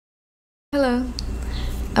Hello.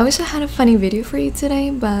 I wish I had a funny video for you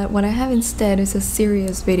today, but what I have instead is a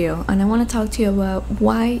serious video, and I want to talk to you about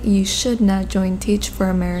why you should not join Teach for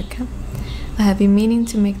America. I have been meaning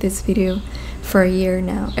to make this video for a year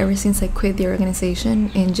now, ever since I quit the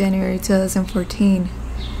organization in January 2014.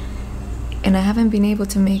 And I haven't been able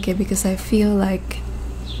to make it because I feel like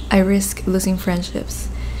I risk losing friendships.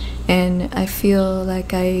 And I feel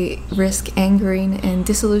like I risk angering and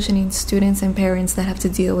disillusioning students and parents that have to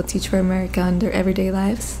deal with Teach for America in their everyday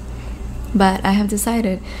lives. But I have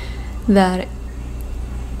decided that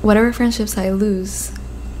whatever friendships I lose,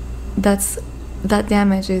 that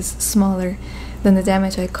damage is smaller than the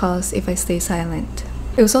damage I cause if I stay silent.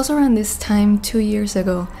 It was also around this time 2 years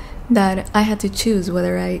ago that I had to choose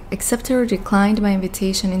whether I accepted or declined my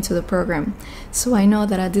invitation into the program. So I know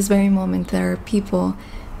that at this very moment there are people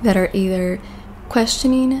that are either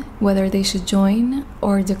questioning whether they should join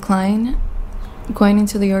or decline going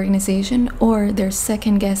into the organization, or they're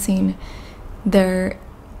second guessing their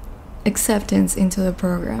acceptance into the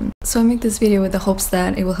program. So I make this video with the hopes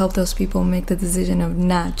that it will help those people make the decision of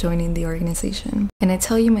not joining the organization. And I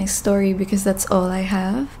tell you my story because that's all I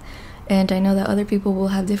have, and I know that other people will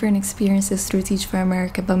have different experiences through Teach for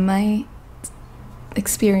America, but my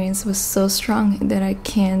experience was so strong that I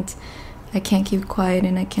can't keep quiet,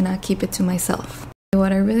 and I cannot keep it to myself.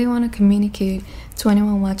 What I really want to communicate to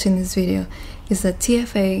anyone watching this video is that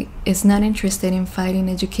TFA is not interested in fighting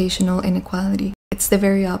educational inequality. It's the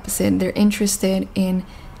very opposite. They're interested in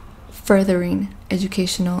furthering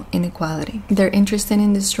educational inequality. They're interested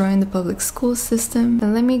in destroying the public school system.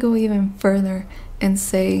 And let me go even further and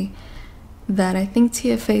say that I think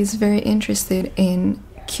TFA is very interested in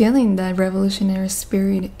killing that revolutionary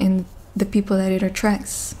spirit in the people that it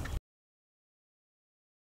attracts.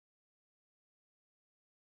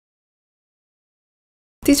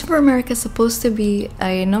 Teach for America is supposed to be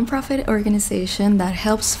a non-profit organization that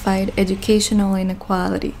helps fight educational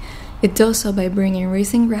inequality. It does so by bringing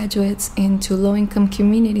recent graduates into low-income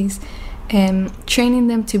communities and training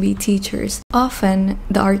them to be teachers. Often,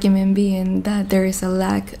 the argument being that there is a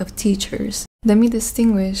lack of teachers. Let me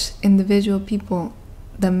distinguish individual people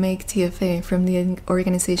that make TFA from the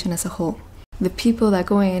organization as a whole. The people that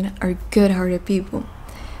go in are good-hearted people.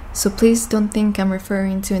 So please don't think I'm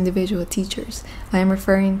referring to individual teachers. I am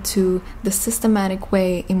referring to the systematic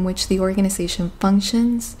way in which the organization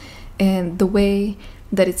functions and the way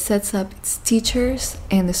that it sets up its teachers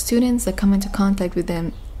and the students that come into contact with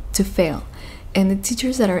them to fail. And the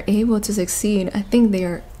teachers that are able to succeed, I think they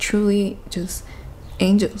are truly just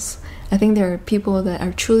angels. I think there are people that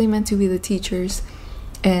are truly meant to be the teachers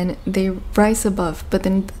and they rise above, but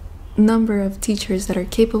the number of teachers that are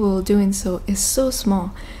capable of doing so is so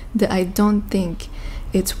small that I don't think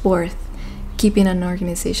it's worth keeping an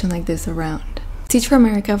organization like this around. Teach for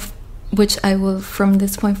America, which I will from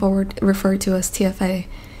this point forward refer to as TFA,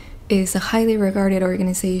 is a highly regarded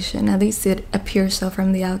organization. At least it appears so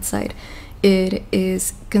from the outside. It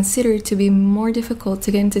is considered to be more difficult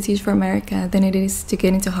to get into Teach for America than it is to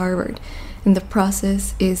get into Harvard. And the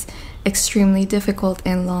process is extremely difficult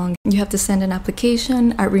and long. You have to send an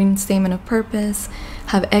application, a written statement of purpose,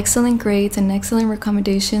 have excellent grades and excellent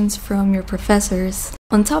recommendations from your professors.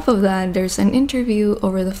 On top of that, there's an interview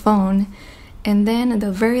over the phone, and then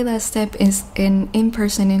the very last step is an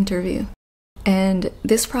in-person interview. And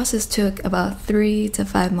this process took about 3 to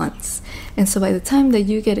 5 months. And so by the time that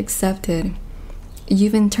you get accepted,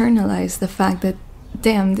 you've internalized the fact that,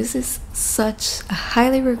 damn, this is such a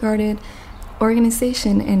highly regarded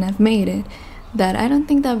organization and I've made it, that I don't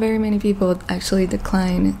think that very many people actually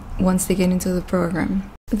decline once they get into the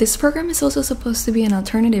program. This program is also supposed to be an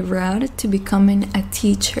alternative route to becoming a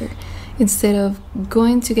teacher. Instead of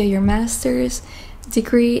going to get your master's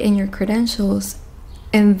degree and your credentials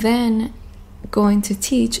and then going to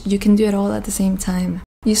teach, you can do it all at the same time.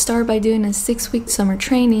 You start by doing a 6-week summer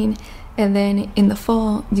training, and then in the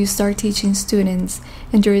fall you start teaching students,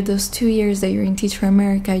 and during those 2 years that you're in Teach for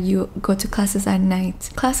America you go to classes at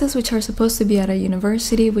night, classes which are supposed to be at a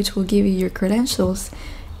university which will give you your credentials,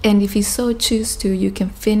 and if you so choose to, you can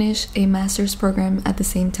finish a master's program at the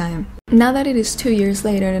same time. Now that it is 2 years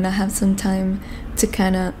later and I have some time to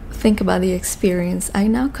kind of think about the experience, I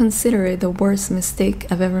now consider it the worst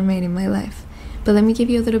mistake I've ever made in my life. But let me give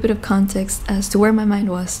you a little bit of context as to where my mind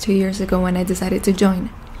was 2 years ago when I decided to join.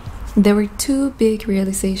 There were 2 big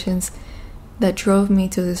realizations that drove me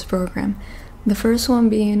to this program. The first one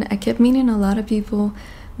being I kept meeting a lot of people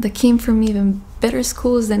that came from even better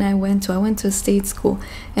schools than I went to. I went to a state school,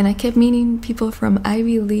 and I kept meeting people from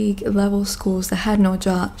Ivy League level schools that had no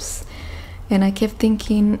jobs. And I kept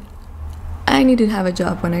thinking, I need to have a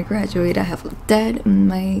job when I graduate. I have debt,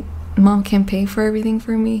 my mom can't pay for everything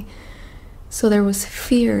for me. So there was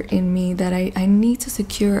fear in me that I need to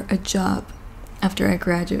secure a job after I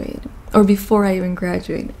graduate, or before I even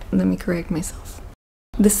graduate. Let me correct myself.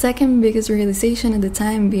 The second biggest realization at the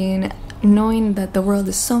time being knowing that the world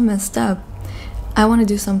is so messed up, I want to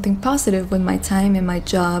do something positive with my time and my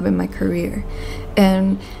job and my career.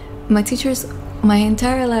 And my teachers, my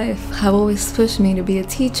entire life, have always pushed me to be a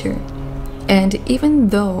teacher. And even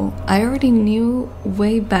though I already knew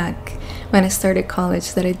way back when I started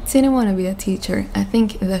college that I didn't want to be a teacher, I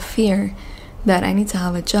think the fear that I need to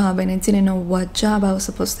have a job and I didn't know what job I was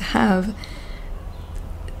supposed to have,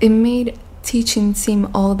 it made teaching seem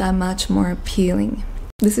all that much more appealing.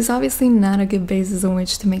 This is obviously not a good basis on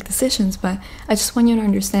which to make decisions, but I just want you to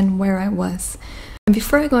understand where I was. And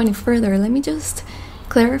before I go any further, let me just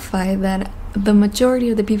clarify that the majority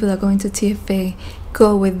of the people that go into TFA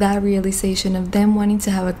go with that realization of them wanting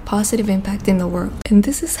to have a positive impact in the world. And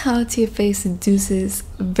this is how TFA seduces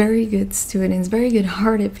very good students, very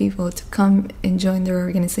good-hearted people to come and join their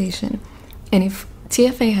organization. And if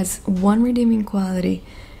TFA has one redeeming quality,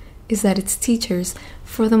 is that its teachers,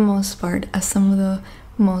 for the most part, are some of the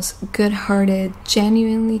most good-hearted,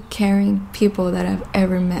 genuinely caring people that I've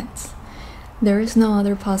ever met. There is no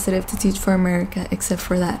other positive to Teach for America except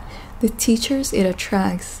for that. The teachers it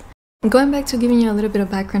attracts. Going back to giving you a little bit of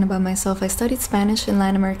background about myself, I studied Spanish and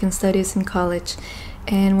Latin American studies in college.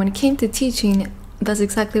 And when it came to teaching, that's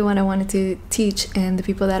exactly what I wanted to teach and the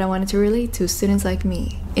people that I wanted to relate to, students like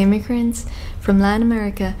me, immigrants from Latin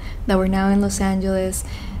America that were now in Los Angeles,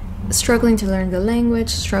 struggling to learn the language,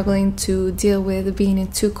 struggling to deal with being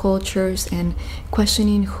in two cultures and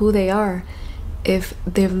questioning who they are if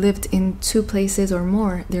they've lived in two places or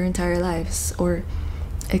more their entire lives, or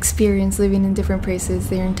experience living in different places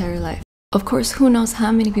their entire life. Of course, who knows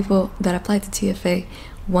how many people that apply to TFA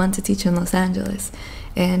want to teach in Los Angeles,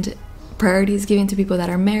 and priority is given to people that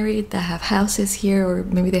are married, that have houses here, or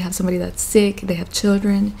maybe they have somebody that's sick, they have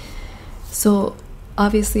children. So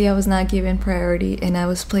obviously I was not given priority and I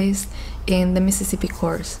was placed in the Mississippi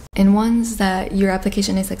course. And once that your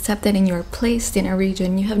application is accepted and you're placed in a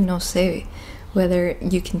region, you have no say whether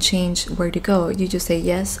you can change where to go. You just say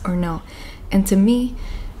yes or no. And to me,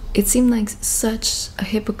 it seemed like such a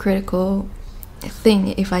hypocritical thing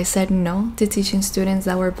if I said no to teaching students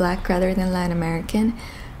that were Black rather than Latin American,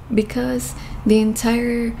 because the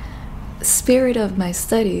entire spirit of my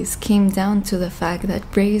studies came down to the fact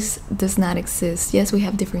that race does not exist. Yes, we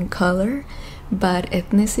have different color, but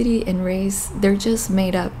ethnicity and race, they're just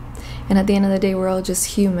made up. And at the end of the day, we're all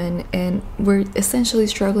just human, and we're essentially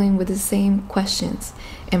struggling with the same questions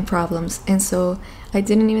and problems. And so I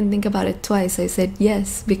didn't even think about it twice. I said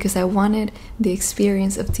yes, because I wanted the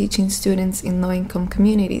experience of teaching students in low-income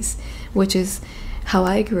communities, which is how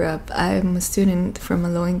I grew up. I'm a student from a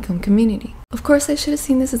low-income community. Of course, I should have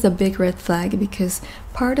seen this as a big red flag, because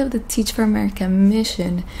part of the Teach for America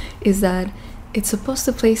mission is that it's supposed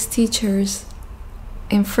to place teachers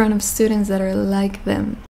in front of students that are like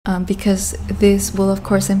them, because this will of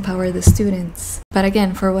course empower the students. But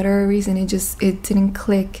again, for whatever reason, it didn't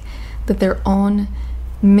click that their own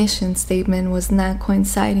mission statement was not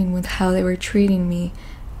coinciding with how they were treating me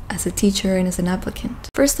as a teacher and as an applicant.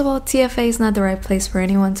 First of all, TFA is not the right place for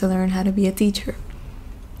anyone to learn how to be a teacher.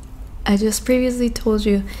 I just previously told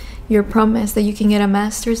you, you're promised that you can get a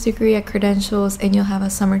master's degree at credentials and you'll have a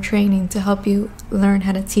summer training to help you learn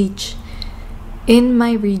how to teach. In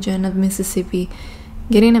my region of Mississippi,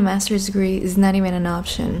 getting a master's degree is not even an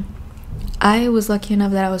option. I was lucky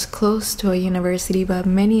enough that I was close to a university, but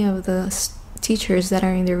many of the teachers that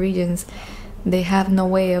are in the regions, they have no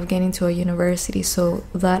way of getting to a university, so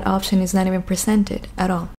that option is not even presented at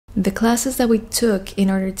all. The classes that we took in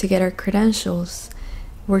order to get our credentials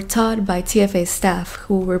were taught by TFA staff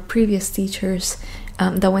who were previous teachers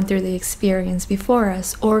that went through the experience before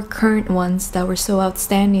us, or current ones that were so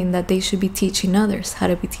outstanding that they should be teaching others how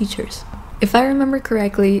to be teachers. If I remember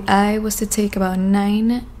correctly, I was to take about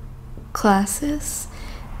 9 classes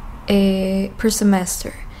per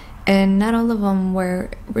semester, and not all of them were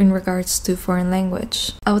in regards to foreign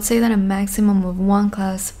language. I would say that a maximum of 1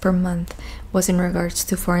 class per month was in regards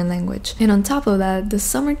to foreign language. And on top of that, the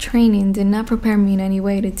summer training did not prepare me in any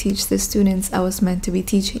way to teach the students I was meant to be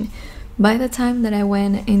teaching. By the time that I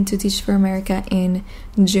went into Teach for America in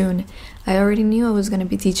June, I already knew I was going to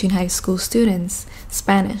be teaching high school students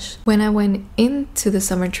Spanish. When I went into the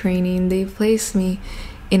summer training, they placed me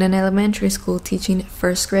in an elementary school teaching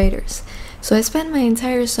first graders. So I spent my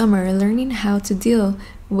entire summer learning how to deal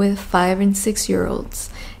with 5 and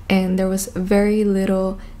 6-year-olds, and there was very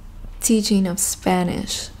little teaching of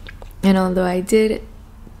Spanish. And although I did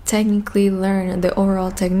technically learn the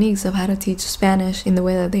overall techniques of how to teach Spanish in the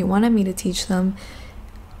way that they wanted me to teach them,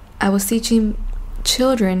 I was teaching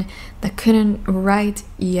children that couldn't write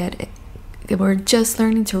yet. They were just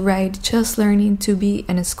learning to write, just learning to be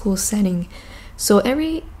in a school setting. So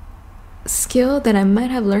every skill that I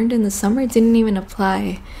might have learned in the summer didn't even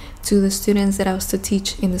apply to the students that I was to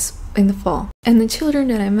teach in the fall. And the children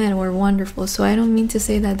that I met were wonderful, so I don't mean to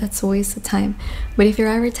say that that's a waste of time. But if you're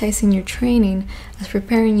advertising your training as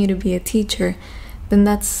preparing you to be a teacher, then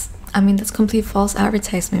that's complete false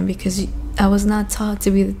advertisement, because I was not taught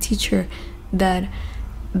to be the teacher that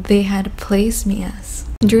they had placed me as.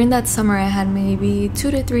 During that summer, I had maybe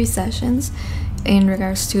 2 to 3 sessions in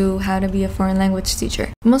regards to how to be a foreign language teacher.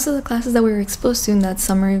 Most of the classes that we were exposed to in that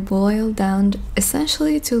summer boiled down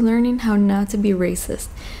essentially to learning how not to be racist.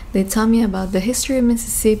 They taught me about the history of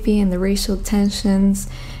Mississippi and the racial tensions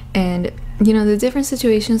and, the different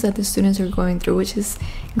situations that the students are going through, which is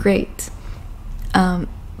great.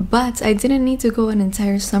 But I didn't need to go an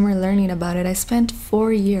entire summer learning about it. I spent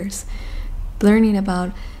 4 years learning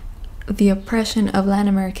about the oppression of Latin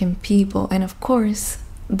American people, and of course,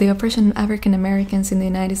 the oppression of African Americans in the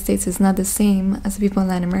United States is not the same as the people in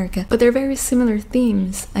Latin America, but they're very similar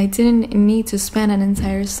themes. I didn't need to spend an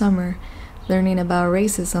entire summer learning about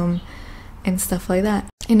racism and stuff like that.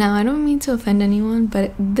 And now, I don't mean to offend anyone,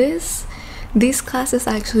 but these classes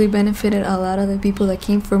actually benefited a lot of the people that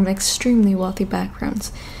came from extremely wealthy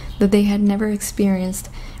backgrounds, that they had never experienced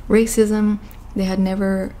racism, they had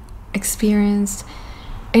never experienced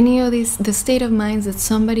any of the state of minds that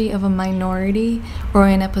somebody of a minority or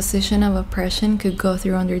in a position of oppression could go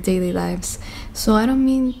through on their daily lives. So I don't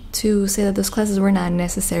mean to say that those classes were not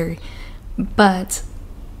necessary, but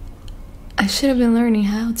I should have been learning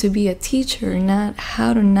how to be a teacher, not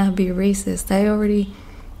how to not be racist. I already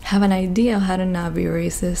have an idea of how to not be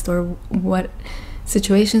racist, or what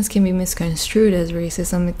situations can be misconstrued as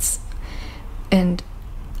racism. And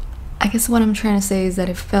I guess what I'm trying to say is that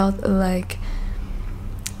it felt like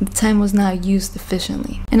the time was not used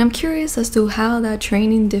efficiently. And I'm curious as to how that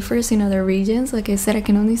training differs in other regions. Like I said, I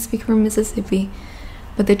can only speak for Mississippi,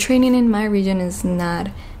 but the training in my region is not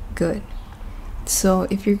good. So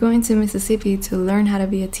if you're going to Mississippi to learn how to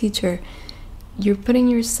be a teacher, you're putting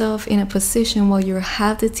yourself in a position where you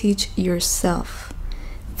have to teach yourself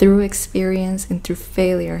through experience and through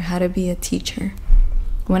failure how to be a teacher.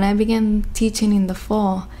 When I began teaching in the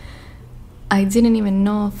fall, I didn't even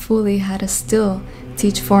know fully how to still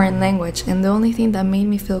teach foreign language, and the only thing that made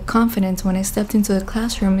me feel confident when I stepped into the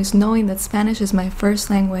classroom is knowing that Spanish is my first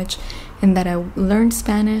language, and that I learned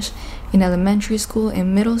Spanish in elementary school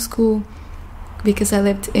and middle school because I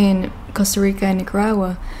lived in Costa Rica and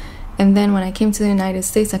Nicaragua. And then when I came to the United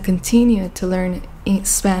States, I continued to learn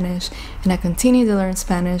Spanish, and I continued to learn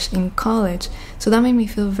Spanish in college. So that made me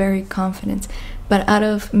feel very confident. But out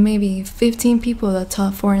of maybe 15 people that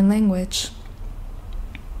taught foreign language,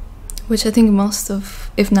 which I think most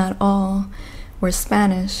of, if not all, were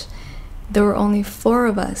Spanish, there were only 4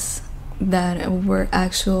 of us that were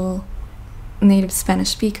actual native Spanish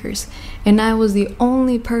speakers. And I was the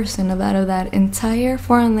only person out of that entire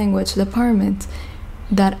foreign language department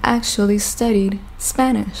that actually studied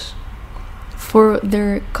Spanish for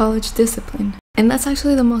their college discipline. And that's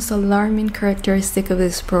actually the most alarming characteristic of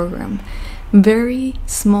this program. Very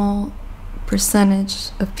small percentage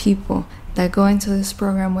of people that go into this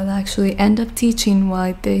program will actually end up teaching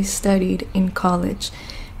what they studied in college.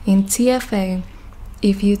 In TFA,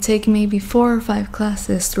 if you take maybe 4 or 5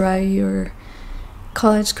 classes throughout your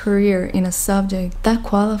college career in a subject, that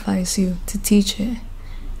qualifies you to teach it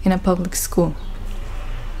in a public school.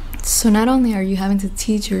 So not only are you having to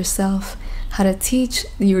teach yourself how to teach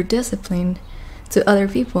your discipline to other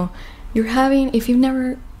people, you're having, if you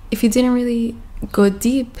didn't really go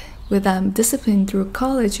deep with that discipline through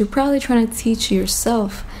college, you're probably trying to teach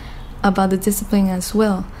yourself about the discipline as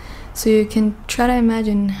well. So you can try to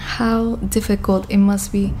imagine how difficult it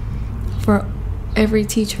must be for every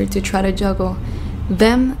teacher to try to juggle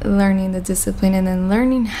them learning the discipline and then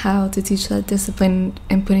learning how to teach that discipline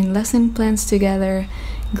and putting lesson plans together,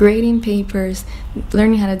 grading papers,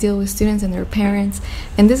 learning how to deal with students and their parents.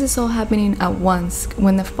 And this is all happening at once.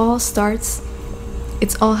 When the fall starts,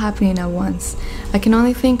 it's all happening at once. I can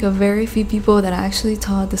only think of very few people that actually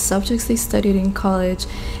taught the subjects they studied in college,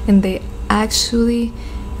 and they actually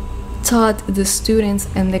taught the students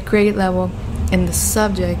and the grade level and the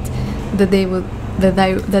subject that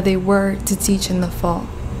they were to teach in the fall.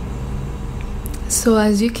 So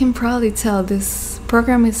as you can probably tell, this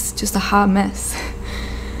program is just a hot mess.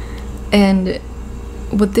 And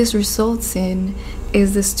what this results in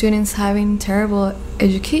is the students having terrible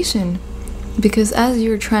education Because as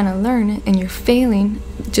you're trying to learn and you're failing,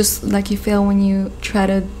 just like you fail when you try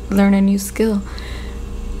to learn a new skill,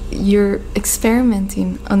 you're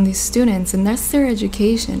experimenting on these students, and that's their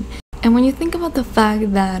education. And when you think about the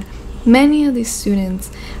fact that many of these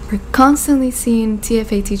students are constantly seeing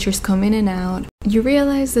TFA teachers come in and out, you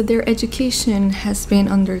realize that their education has been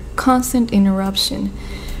under constant interruption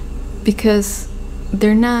because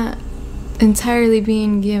they're not entirely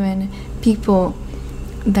being given people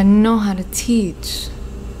that know how to teach.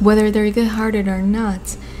 Whether they're good-hearted or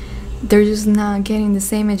not, they're just not getting the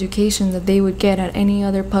same education that they would get at any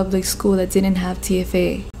other public school that didn't have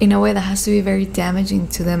TFA. In a way that has to be very damaging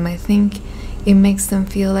to them. I think it makes them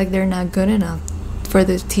feel like they're not good enough for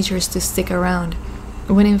the teachers to stick around,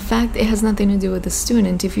 when in fact it has nothing to do with the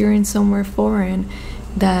student. If you're in somewhere foreign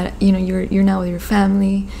that you're not with your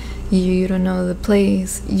family, you don't know the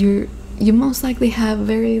place, you most likely have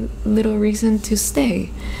very little reason to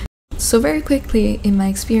stay. So very quickly in my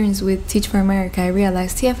experience with Teach for America, I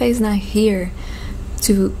realized TFA is not here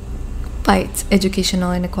to fight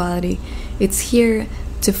educational inequality. It's here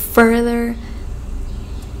to further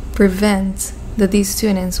prevent that these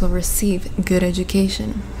students will receive good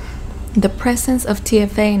education. The presence of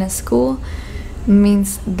TFA in a school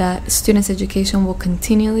means that students' education will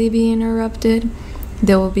continually be interrupted.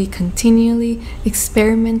 They will be continually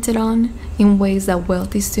experimented on in ways that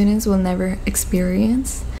wealthy students will never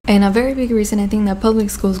experience. And a very big reason I think that public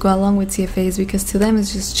schools go along with TFA is because to them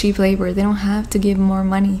it's just cheap labor. They don't have to give more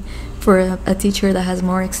money for a teacher that has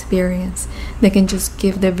more experience. They can just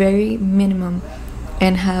give the very minimum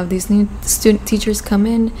and have these new student teachers come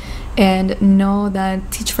in and know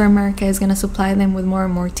that Teach for America is going to supply them with more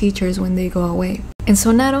and more teachers when they go away. And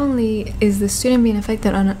so not only is the student being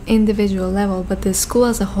affected on an individual level, but the school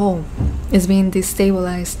as a whole is being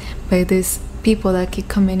destabilized by these people that keep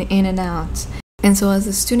coming in and out. And so as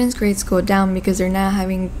the students' grades go down because they're not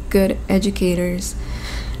having good educators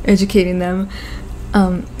educating them,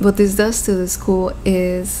 what this does to the school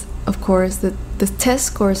is, of course, the test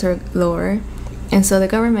scores are lower. And so the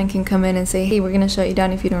government can come in and say, hey, we're going to shut you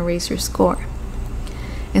down if you don't raise your score.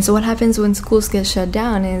 And so what happens when schools get shut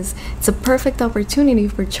down is it's a perfect opportunity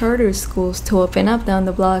for charter schools to open up down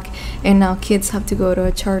the block, and now kids have to go to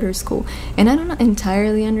a charter school. And I don't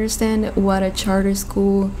entirely understand what a charter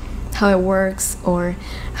school, how it works, or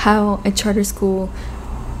how a charter school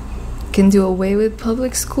can do away with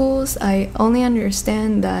public schools. I only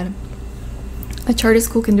understand that a charter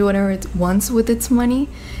school can do whatever it wants with its money.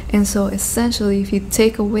 And so essentially, if you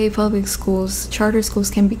take away public schools, charter schools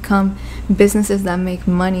can become businesses that make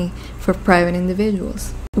money for private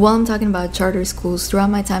individuals. While I'm talking about charter schools, throughout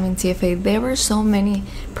my time in TFA, there were so many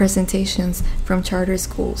presentations from charter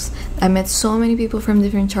schools. I met so many people from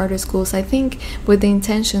different charter schools, I think with the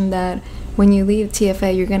intention that when you leave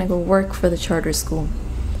TFA, you're going to go work for the charter school.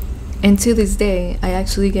 And to this day, I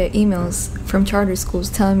actually get emails from charter schools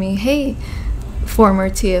telling me, hey, former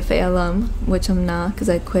TFA alum, which I'm not because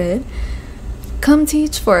I quit, come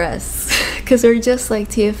teach for us because we're just like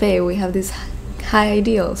TFA. We have these high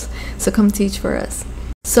ideals, so come teach for us.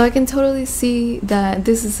 So I can totally see that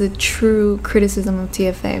this is a true criticism of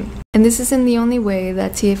TFA. And this isn't the only way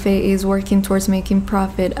that TFA is working towards making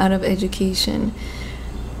profit out of education.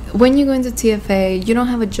 When you go into TFA, you don't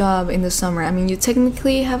have a job in the summer. I mean, you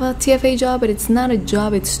technically have a TFA job, but it's not a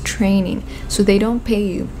job, it's training. So they don't pay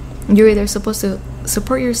you. You're either supposed to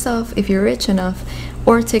support yourself if you're rich enough,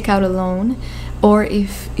 or take out a loan, or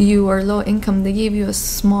if you are low income, they give you a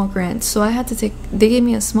small grant. So they gave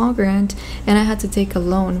me a small grant, and I had to take a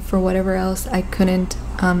loan for whatever else I couldn't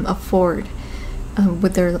afford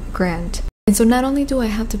with their grant. And so not only do I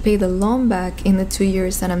have to pay the loan back in the 2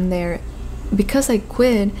 years that I'm there, because I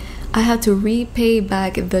quit, I had to repay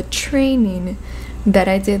back the training that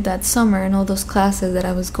I did that summer and all those classes that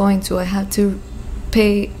I was going to. I had to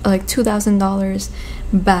pay like $2,000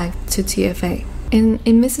 back to TFA.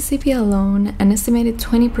 In Mississippi alone, an estimated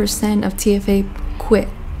 20% of TFA quit.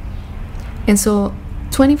 And so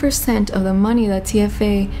 20% of the money that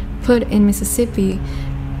TFA put in Mississippi,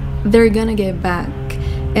 they're gonna get back.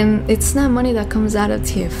 And it's not money that comes out of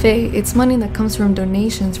TFA, it's money that comes from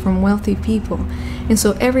donations from wealthy people. And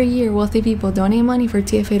so every year, wealthy people donate money for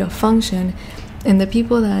TFA to function, and the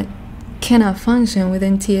people that cannot function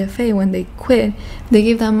within TFA, when they quit, they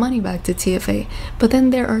give that money back to TFA. But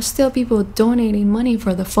then there are still people donating money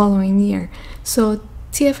for the following year. So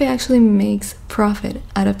TFA actually makes profit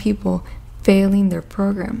out of people failing their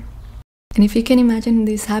program. And if you can imagine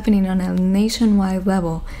this happening on a nationwide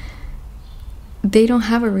level, they don't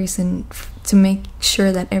have a reason to make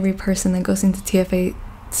sure that every person that goes into TFA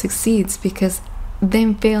succeeds, because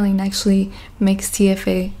them failing actually makes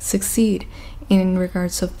TFA succeed in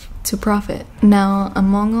regards to profit. Now,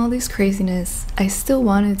 among all this craziness, I still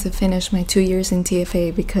wanted to finish my 2 years in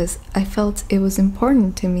TFA because I felt it was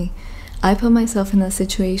important to me. I put myself in that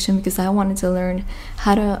situation because I wanted to learn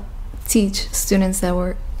how to teach students that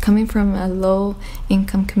were coming from a low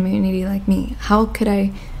income community like me. How could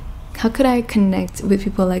I connect with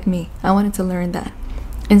people like me? I wanted to learn that.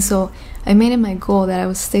 And so I made it my goal that I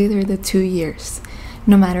would stay there the 2 years,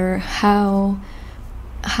 no matter how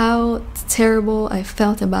terrible I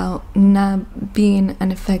felt about not being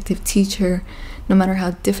an effective teacher, no matter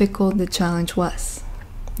how difficult the challenge was.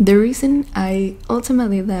 The reason I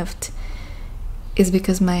ultimately left is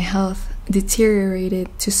because my health deteriorated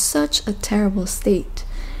to such a terrible state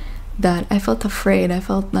that I felt afraid. I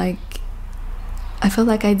felt like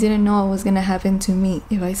I didn't know what was gonna happen to me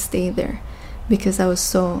if I stayed there, because I was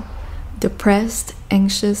so depressed,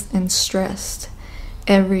 anxious, and stressed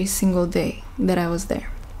every single day that I was there.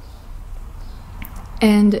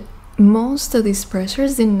 And most of these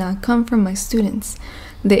pressures did not come from my students.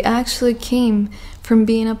 They actually came from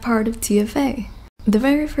being a part of TFA. The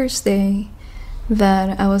very first day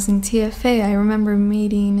that I was in TFA, I remember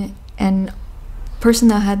meeting a person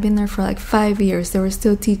that had been there for like 5 years. They were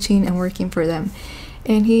still teaching and working for them.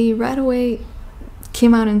 And he right away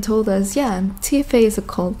came out and told us, yeah, TFA is a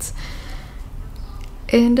cult.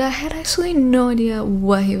 And I had actually no idea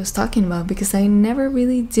what he was talking about because I never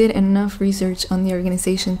really did enough research on the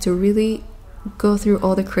organization to really go through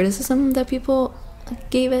all the criticism that people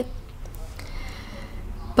gave it.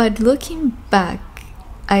 But looking back,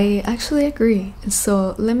 I actually agree.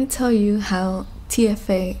 So let me tell you how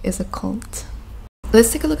TFA is a cult.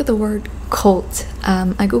 Let's take a look at the word cult.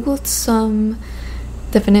 I googled some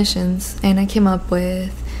definitions and I came up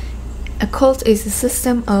with: a cult is a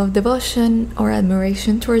system of devotion or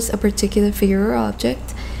admiration towards a particular figure or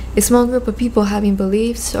object, a small group of people having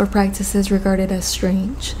beliefs or practices regarded as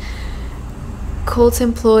strange. Cults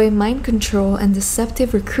employ mind control and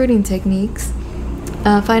deceptive recruiting techniques.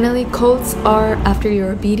 Finally, cults are after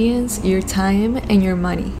your obedience, your time, and your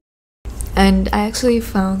money. And I actually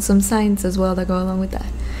found some signs as well that go along with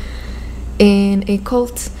that. In a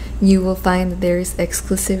cult, you will find that there is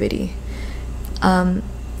exclusivity.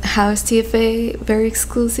 How is TFA very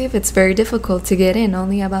exclusive? It's very difficult to get in.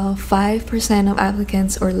 Only about 5% of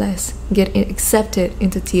applicants or less get accepted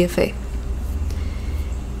into TFA.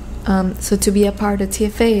 So to be a part of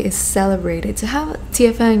TFA is celebrated. To have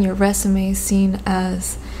TFA on your resume is seen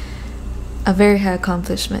as a very high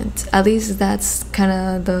accomplishment. At least that's kind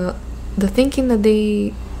of the thinking that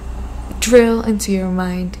they drill into your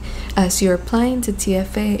mind as you're applying to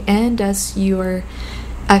TFA and as you're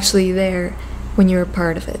actually there when you're a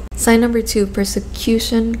part of it. Sign number 2,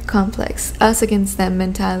 persecution complex, us against them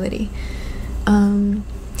mentality.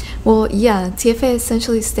 Well, yeah, TFA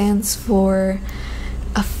essentially stands for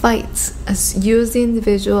a fight as you as the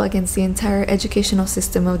individual against the entire educational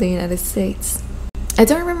system of the United States. I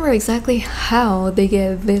don't remember exactly how they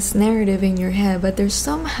get this narrative in your head, but there's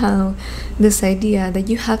somehow this idea that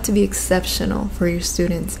you have to be exceptional for your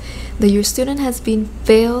students, that your student has been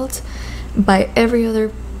failed by every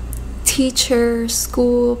other teacher,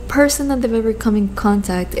 school, person that they've ever come in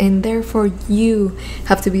contact, and therefore you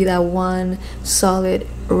have to be that one solid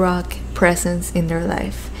rock presence in their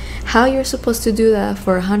life. How you're supposed to do that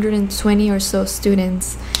for 120 or so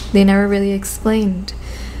students, they never really explained.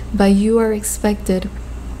 But you are expected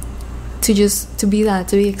to be that,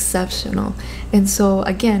 to be exceptional. And so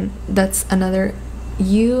again, that's another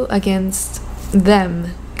you against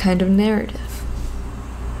them kind of narrative.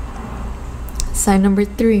 Sign number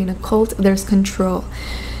 3, in a cult, there's control.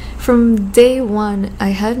 From day one, I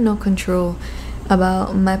had no control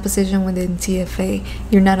about my position within TFA.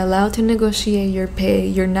 You're not allowed to negotiate your pay.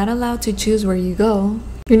 You're not allowed to choose where you go.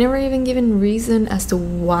 You're never even given reason as to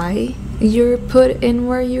why you're put in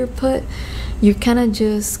where you're put. You kind of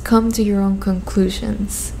just come to your own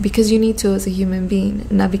conclusions because you need to as a human being,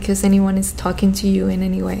 not because anyone is talking to you in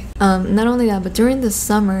any way. Not only that, but during the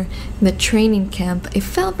summer, the training camp, it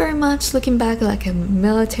felt very much, looking back, like a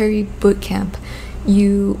military boot camp.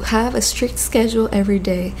 You have a strict schedule every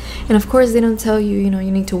day, and of course they don't tell you, you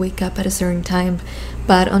need to wake up at a certain time,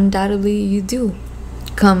 but undoubtedly you do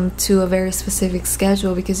come to a very specific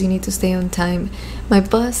schedule because you need to stay on time. My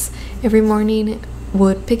bus every morning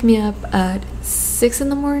would pick me up at 6 in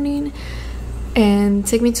the morning and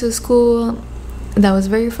take me to a school that was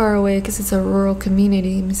very far away because it's a rural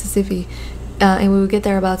community in Mississippi, and we would get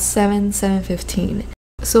there about 7:15.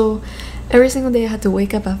 So every single day I had to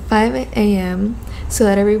wake up at 5 a.m., so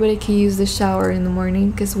that everybody can use the shower in the morning,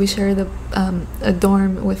 because we share a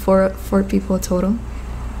dorm with four people total.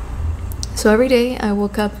 So every day I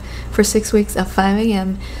woke up for 6 weeks at 5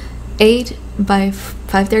 a.m., ate by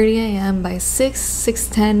 5:30 a.m., by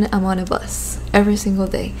 6:10 I'm on a bus every single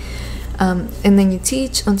day. And then you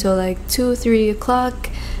teach until like 2-3 o'clock.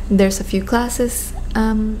 There's a few classes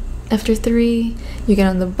after 3. You get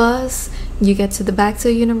on the bus, you get to the back to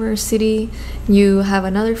the university, you have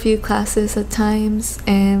another few classes at times,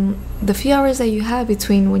 and the few hours that you have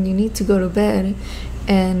between when you need to go to bed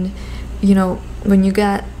and, you know, when you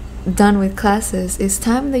got done with classes, it's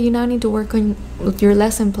time that you now need to work on your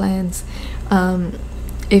lesson plans.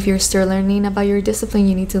 If you're still learning about your discipline,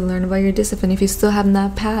 you need to learn about your discipline. If you still have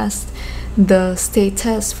not passed the state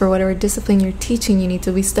test for whatever discipline you're teaching, you need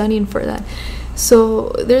to be studying for that. So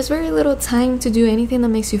there's very little time to do anything that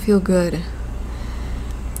makes you feel good.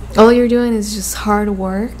 All you're doing is just hard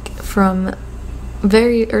work from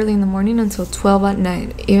very early in the morning until 12 at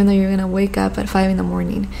night, even though you're gonna wake up at 5 in the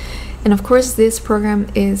morning. And of course this program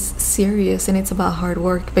is serious and it's about hard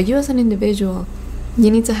work, but you as an individual, you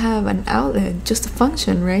need to have an outlet just to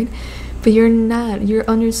function, right? But you're not. You're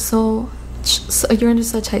under such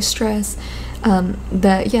high stress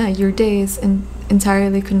that your day is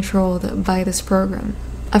entirely controlled by this program.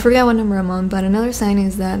 I forget what number I'm on, but another sign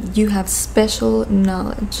is that you have special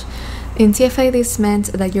knowledge. In TFA, this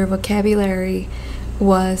meant that your vocabulary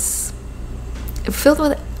was filled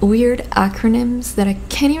with weird acronyms that I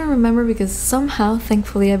can't even remember, because somehow,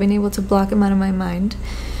 thankfully, I've been able to block them out of my mind.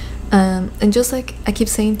 And just like I keep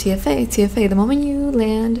saying, TFA, the moment you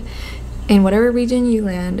land in whatever region you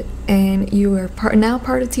land and you are now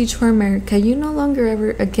part of Teach for America, you no longer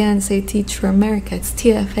ever again say Teach for America. It's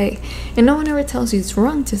TFA. And no one ever tells you it's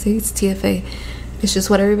wrong to say it's TFA. It's just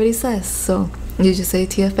what everybody says. So you just say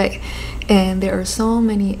TFA. And there are so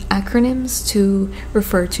many acronyms to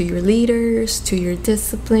refer to your leaders, to your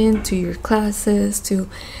discipline, to your classes, to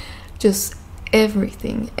just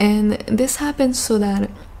everything. And this happens so that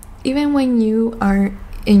even when you are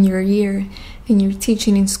in your year and you're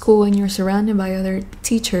teaching in school and you're surrounded by other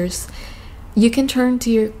teachers, you can turn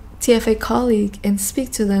to your TFA colleague and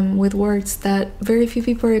speak to them with words that very few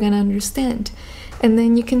people are going to understand. And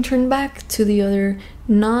then you can turn back to the other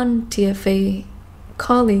non-TFA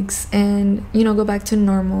colleagues and, go back to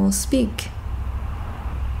normal speak.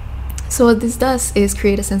 So what this does is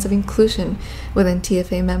create a sense of inclusion within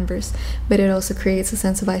TFA members, but it also creates a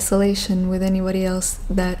sense of isolation with anybody else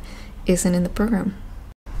that isn't in the program.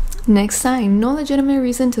 Next sign, no legitimate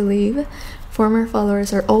reason to leave. Former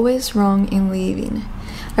followers are always wrong in leaving.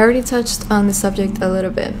 I already touched on the subject a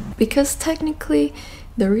little bit, because technically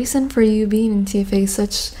the reason for you being in TFA is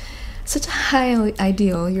such a high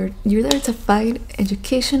ideal. You're there to fight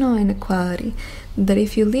educational inequality, that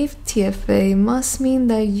if you leave TFA must mean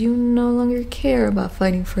that you no longer care about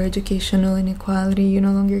fighting for educational inequality. You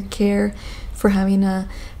no longer care for having a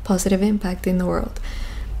positive impact in the world.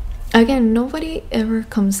 Again, nobody ever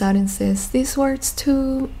comes out and says these words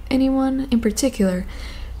to anyone in particular,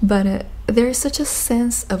 but there is such a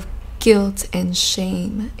sense of guilt and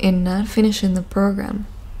shame in not finishing the program.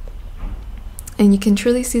 And you can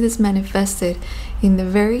truly see this manifested in the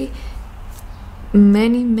very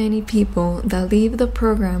many people that leave the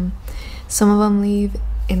program. Some of them leave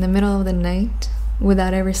in the middle of the night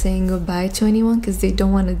without ever saying goodbye to anyone, because they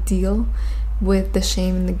don't want to deal with the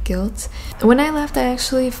shame and the guilt. When I left, I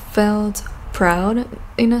actually felt proud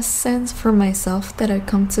in a sense for myself that I'd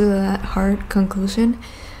come to that hard conclusion.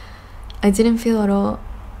 I didn't feel at all,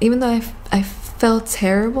 even though I felt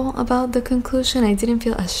terrible about the conclusion, I didn't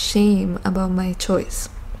feel ashamed about my choice.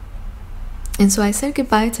 And so I said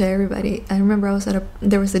goodbye to everybody. I remember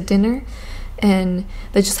there was a dinner and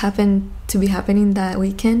that just happened to be happening that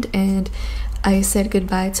weekend, and I said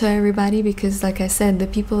goodbye to everybody because, like I said, the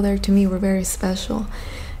people there to me were very special.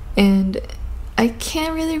 And I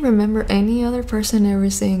can't really remember any other person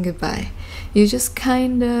ever saying goodbye. You just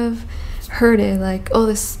kind of heard it like, oh,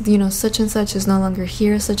 this, such and such is no longer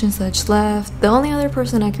here, such and such left. The only other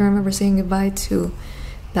person I can remember saying goodbye to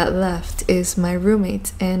that left is my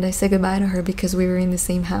roommate, and I said goodbye to her because we were in the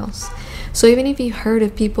same house. So even if you heard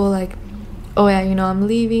of people like, oh yeah, I'm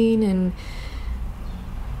leaving and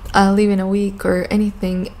I'll leave in a week or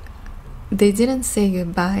anything, they didn't say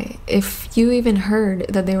goodbye. If you even heard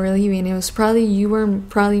that they were leaving, it was probably, you weren't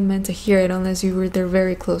probably meant to hear it unless you were their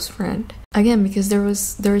very close friend. Again, because there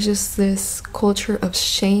was just this culture of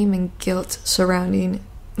shame and guilt surrounding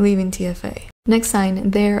leaving TFA. Next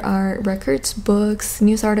sign, there are records, books,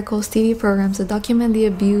 news articles, TV programs that document the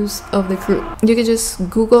abuse of the group. You could just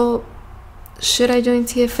Google, should I join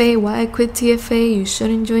TFA? Why I quit TFA? You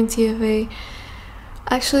shouldn't join TFA.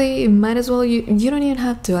 Actually, might as well, you don't even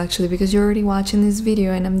have to actually, because you're already watching this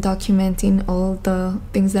video and I'm documenting all the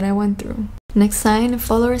things that I went through. Next sign,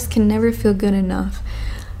 followers can never feel good enough.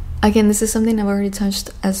 Again, this is something I've already touched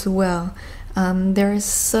as well. There are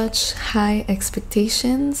such high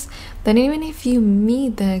expectations that even if you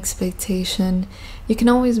meet the expectation, you can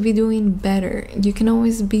always be doing better. You can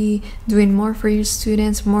always be doing more for your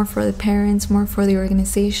students, more for the parents, more for the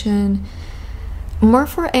organization, more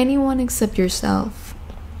for anyone except yourself.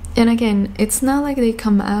 And again, it's not like they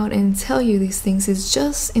come out and tell you these things. It's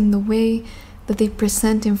just in the way that they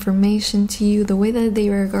present information to you, the way that they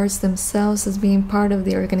regard themselves as being part of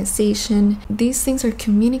the organization. These things are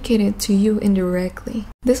communicated to you indirectly.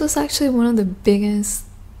 This was actually one of the biggest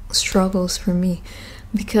struggles for me,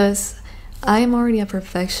 because I am already a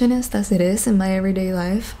perfectionist as it is in my everyday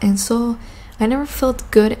life, and so I never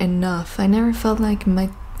felt good enough. I never felt like my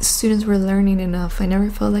students were learning enough. I never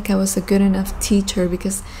felt like I was a good enough teacher,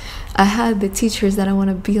 because I had the teachers that I want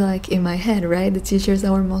to be like in my head, right? The teachers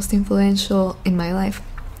that were most influential in my life.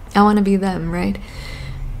 I want to be them, right?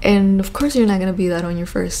 And of course you're not going to be that on your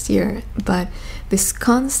first year, but this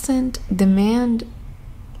constant demand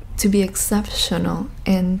to be exceptional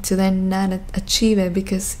and to then not achieve it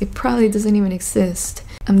because it probably doesn't even exist.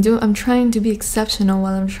 I'm trying to be exceptional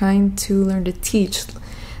while I'm trying to learn to teach,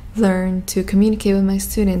 learn to communicate with my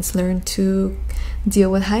students, learn to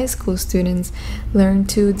deal with high school students, learn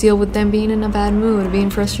to deal with them being in a bad mood,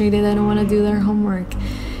 being frustrated, they don't want to do their homework,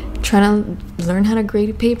 trying to learn how to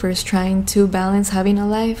grade papers, trying to balance having a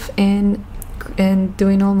life and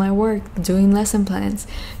doing all my work, doing lesson plans,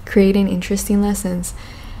 creating interesting lessons.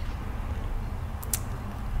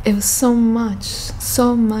 It was so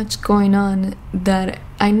much going on that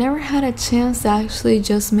I never had a chance to actually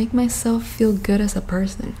just make myself feel good as a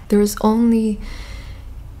person. There was only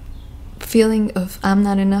feeling of I'm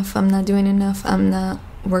not enough, I'm not doing enough, I'm not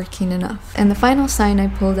working enough. And the final sign I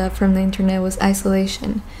pulled up from the internet was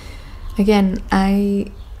isolation. Again,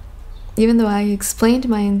 even though I explained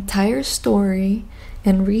my entire story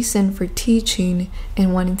and reason for teaching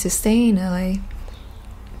and wanting to stay in LA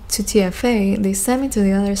to TFA, they sent me to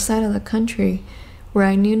the other side of the country where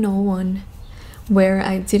I knew no one, where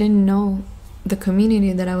I didn't know the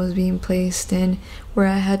community that I was being placed in, where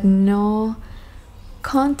I had no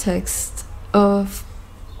context of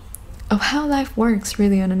how life works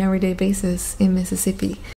really on an everyday basis in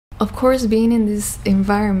Mississippi. Of course, being in this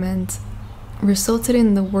environment resulted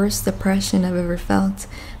in the worst depression I've ever felt.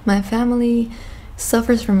 My family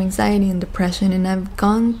suffers from anxiety and depression, and I've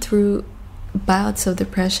gone through bouts of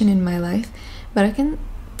depression in my life, but I can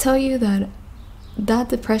tell you that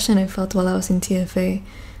depression I felt while I was in TFA,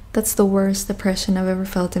 that's the worst depression I've ever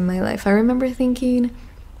felt in my life. I remember thinking,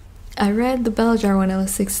 I read The Bell Jar when I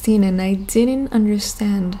was 16, and I didn't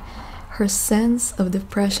understand her sense of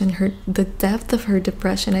depression, the depth of her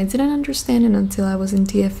depression. I didn't understand it until I was in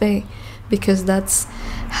TFA, because that's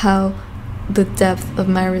how the depth of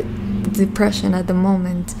my depression at the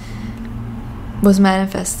moment was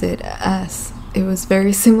manifested as. It was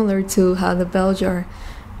very similar to how the Bell Jar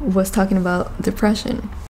was talking about depression.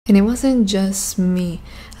 And it wasn't just me.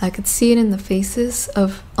 I could see it in the faces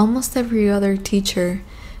of almost every other teacher,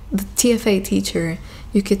 the TFA teacher.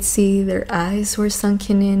 You could see their eyes were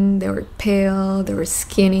sunken in, they were pale, they were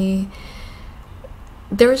skinny.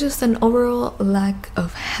 There was just an overall lack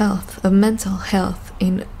of health, of mental health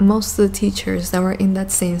in most of the teachers that were in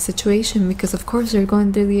that same situation, because of course they're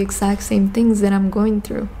going through the exact same things that I'm going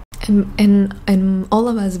through. And all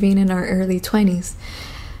of us being in our early 20s,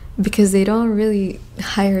 because they don't really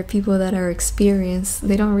hire people that are experienced.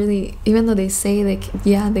 They don't really, even though they say like,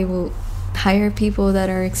 yeah, they will hire people that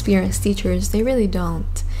are experienced teachers, they really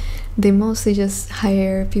don't. They mostly just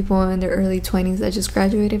hire people in their early 20s that just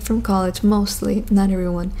graduated from college, mostly, not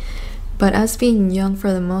everyone. But us being young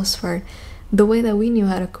for the most part, the way that we knew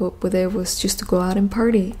how to cope with it was just to go out and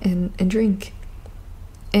party and drink.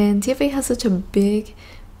 And TFA has such a big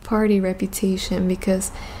party reputation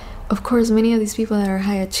because, of course, many of these people that are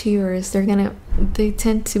high achievers, they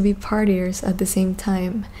tend to be partiers at the same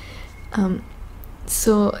time.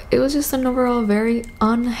 So it was just an overall very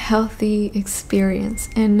unhealthy experience,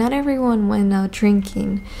 and not everyone went out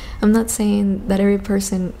drinking. I'm not saying that every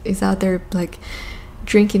person is out there like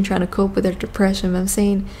drinking trying to cope with their depression, but I'm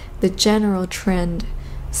saying the general trend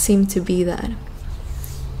seemed to be that.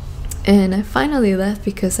 And I finally left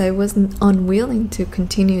because I wasn't unwilling to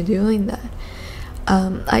continue doing that.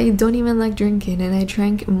 I don't even like drinking, and I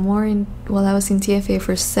drank more while I was in TFA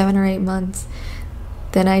for 7 or 8 months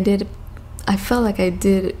than I did. I felt like I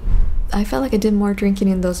did more drinking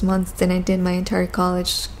in those months than I did my entire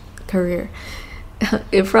college career.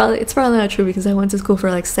 it's probably not true because I went to school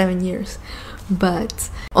for like 7 years, but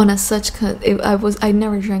on a I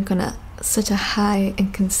never drank on such a high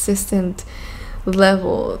and consistent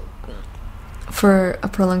level for a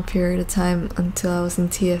prolonged period of time until I was in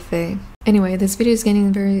TFA. Anyway, this video is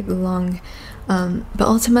getting very long, but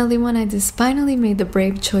ultimately when I just finally made the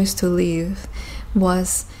brave choice to leave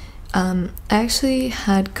was I actually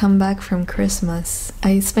had come back from Christmas.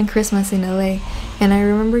 I spent Christmas in LA, and I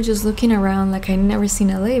remember just looking around like I'd never seen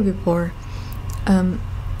LA before.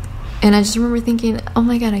 And I just remember thinking, oh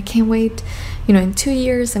my god, I can't wait. You know, in 2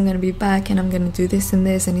 years I'm gonna be back and I'm gonna do this and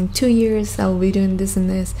this, and in 2 years I will be doing this and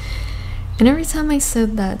this. And every time I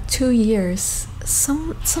said that 2 years,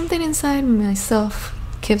 something inside myself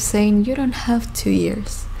kept saying, you don't have 2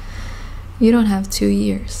 years. You don't have 2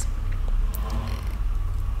 years.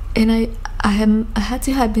 And I had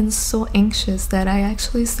to have been so anxious that I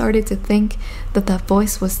actually started to think that that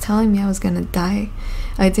voice was telling me I was gonna die.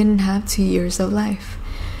 I didn't have 2 years of life.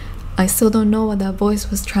 I still don't know what that voice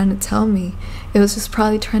was trying to tell me. It was just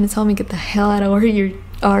probably trying to tell me, get the hell out of where you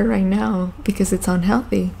are right now because it's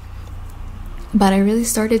unhealthy. But I really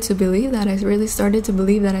started to believe that. I really started to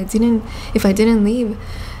believe that if I didn't leave,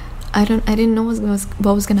 I didn't know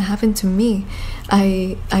what was gonna happen to me.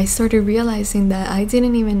 I started realizing that I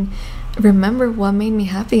didn't even remember what made me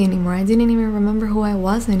happy anymore. I didn't even remember who I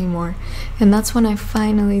was anymore. And that's when I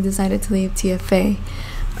finally decided to leave TFA.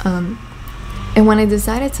 And when I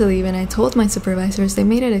decided to leave and I told my supervisors, they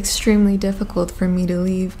made it extremely difficult for me to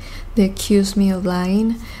leave. They accused me of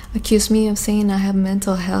lying, accused me of saying I have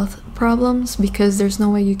mental health problems because there's no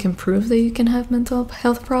way you can prove that you can have mental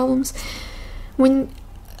health problems, when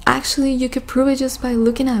actually you could prove it just by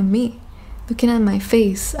looking at me, looking at my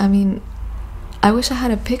face. I mean, I wish I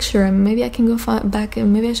had a picture, and maybe I can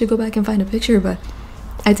maybe I should go back and find a picture, but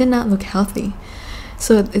I did not look healthy.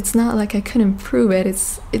 So it's not like I couldn't prove it.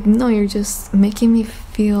 No, you're just making me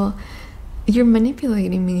feel, you're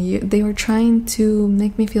manipulating me. They were trying to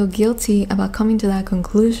make me feel guilty about coming to that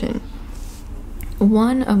conclusion.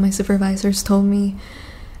 One of my supervisors told me,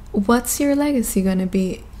 what's your legacy gonna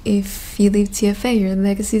be if you leave TFA? Your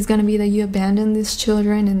legacy is gonna be that you abandoned these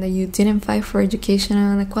children and that you didn't fight for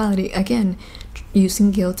educational equality. Again, using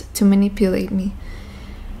guilt to manipulate me.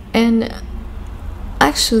 And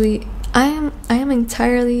actually, I am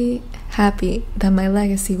entirely happy that my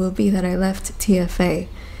legacy will be that I left TFA,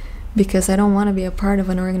 because I don't want to be a part of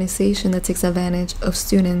an organization that takes advantage of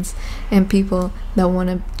students and people that want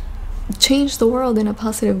to change the world in a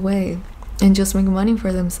positive way and just make money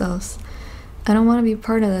for themselves. I don't want to be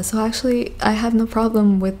part of that. So actually, I have no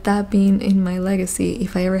problem with that being in my legacy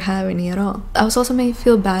if I ever have any at all. I was also made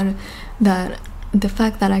feel bad that the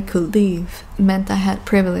fact that I could leave meant I had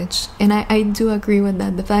privilege, and I do agree with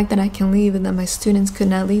that. The fact that I can leave and that my students could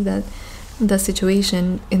not leave that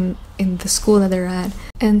situation in the school that they're at.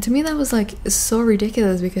 And to me that was like so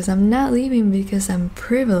ridiculous, because I'm not leaving because I'm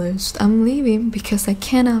privileged. I'm leaving because I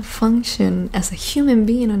cannot function as a human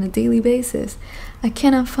being on a daily basis. I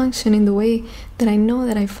cannot function in the way that I know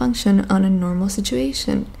that I function in a normal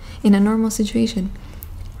situation.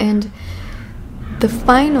 And the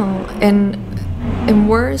final and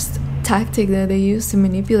worst tactic that they used to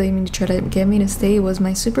manipulate me to try to get me to stay was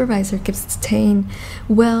my supervisor kept saying,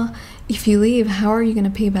 well, if you leave, how are you going to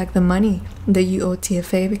pay back the money that you owe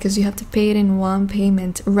TFA? Because you have to pay it in one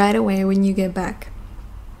payment right away when you get back.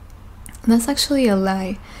 And that's actually a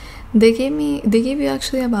lie. They gave you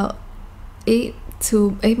actually about 8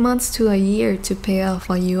 months to a year to pay off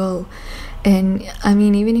what you owe. And I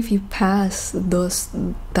mean, even if you pass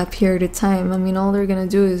that period of time, I mean, all they're gonna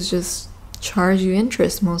do is just charge you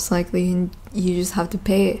interest most likely, and you just have to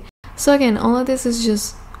pay it. So again, all of this is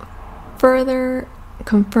just further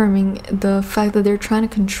confirming the fact that they're trying to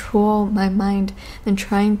control my mind and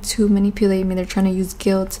trying to manipulate me. They're trying to use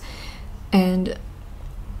guilt and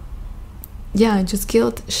just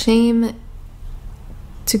guilt, shame,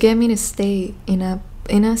 to get me to stay in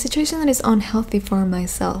a situation that is unhealthy for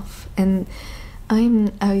myself. And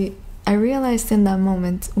I realized in that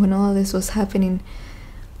moment when all of this was happening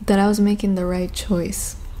that I was making the right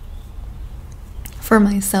choice for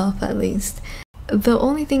myself, at least. The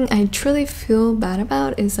only thing I truly feel bad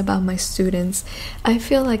about is about my students. I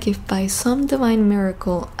feel like if by some divine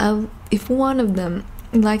miracle, if one of them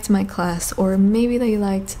liked my class, or maybe they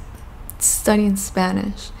liked studying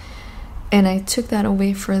Spanish, and I took that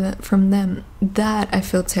away from them, that I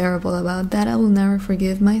feel terrible about. That I will never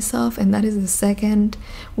forgive myself, and that is the second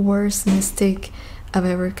worst mistake I've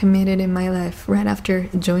ever committed in my life, right after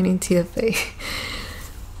joining TFA.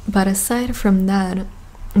 But aside from that,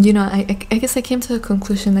 I guess I came to a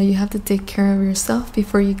conclusion that you have to take care of yourself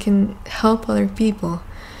before you can help other people.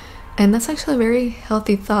 And that's actually a very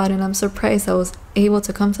healthy thought, and I'm surprised I was able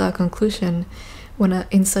to come to that conclusion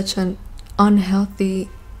in such an unhealthy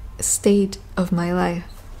state of my life.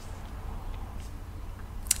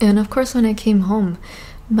 And of course, when I came home,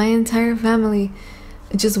 my entire family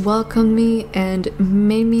just welcomed me and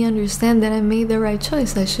made me understand that I made the right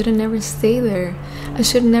choice. I should have never stayed there. I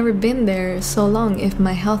should have never been there so long if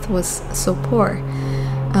my health was so poor.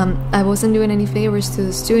 I wasn't doing any favors to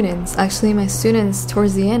the students. Actually, my students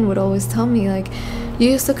towards the end would always tell me, like, you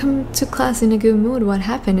used to come to class in a good mood, what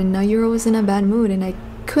happened? And now you're always in a bad mood. And I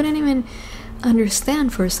couldn't even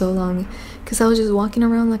understand for so long, because I was just walking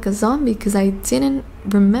around like a zombie, because I didn't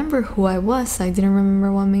remember who I was. I didn't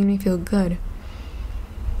remember what made me feel good.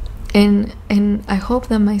 And I hope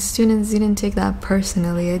that my students didn't take that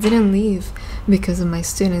personally. I didn't leave because of my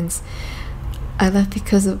students. I left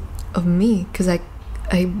because of me, because I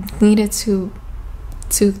needed to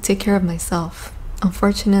take care of myself.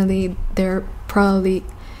 Unfortunately, they're probably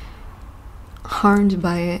harmed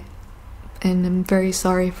by it, and I'm very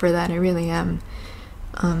sorry for that. I really am.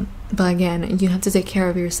 But again, you have to take care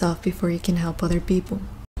of yourself before you can help other people.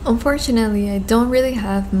 Unfortunately, I don't really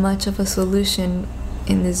have much of a solution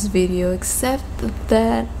in this video, except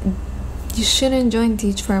that you shouldn't join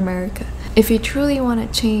Teach for America. If you truly want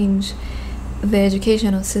to change the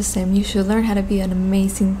educational system, you should learn how to be an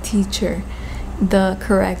amazing teacher the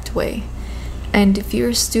correct way. And if you're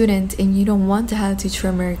a student and you don't want to have Teach for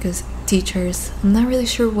America's teachers, I'm not really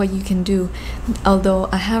sure what you can do. Although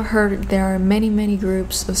I have heard there are many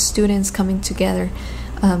groups of students coming together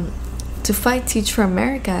to fight Teach for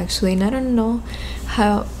America, actually. And I don't know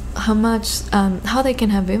how they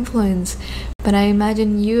can have influence, but I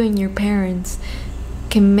imagine you and your parents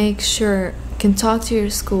can talk to your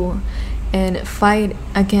school and fight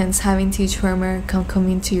against having Teach for America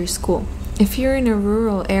coming to your school. If you're in a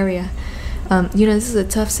rural area, this is a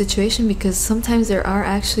tough situation, because sometimes there are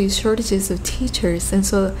actually shortages of teachers, and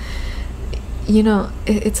so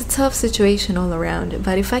it's a tough situation all around.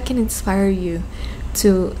 But if I can inspire you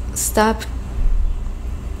to stop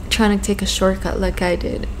trying to take a shortcut like I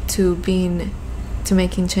did to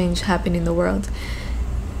making change happen in the world,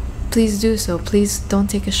 please do so. Please don't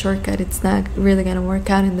take a shortcut. It's not really gonna work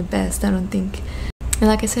out in the best, I don't think. And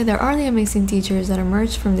like I said, there are the amazing teachers that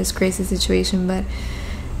emerged from this crazy situation, but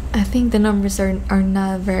I think the numbers are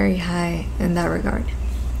not very high in that regard.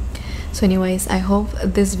 So anyways, I hope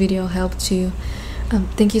this video helped you.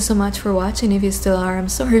 Thank you so much for watching. If you still are, I'm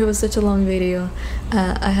sorry it was such a long video.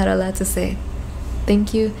 I had a lot to say.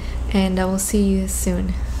 Thank you, and I will see you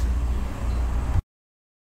soon.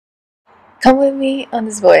 Come with me on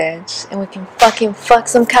this voyage, and we can fucking fuck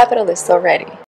some capitalists already.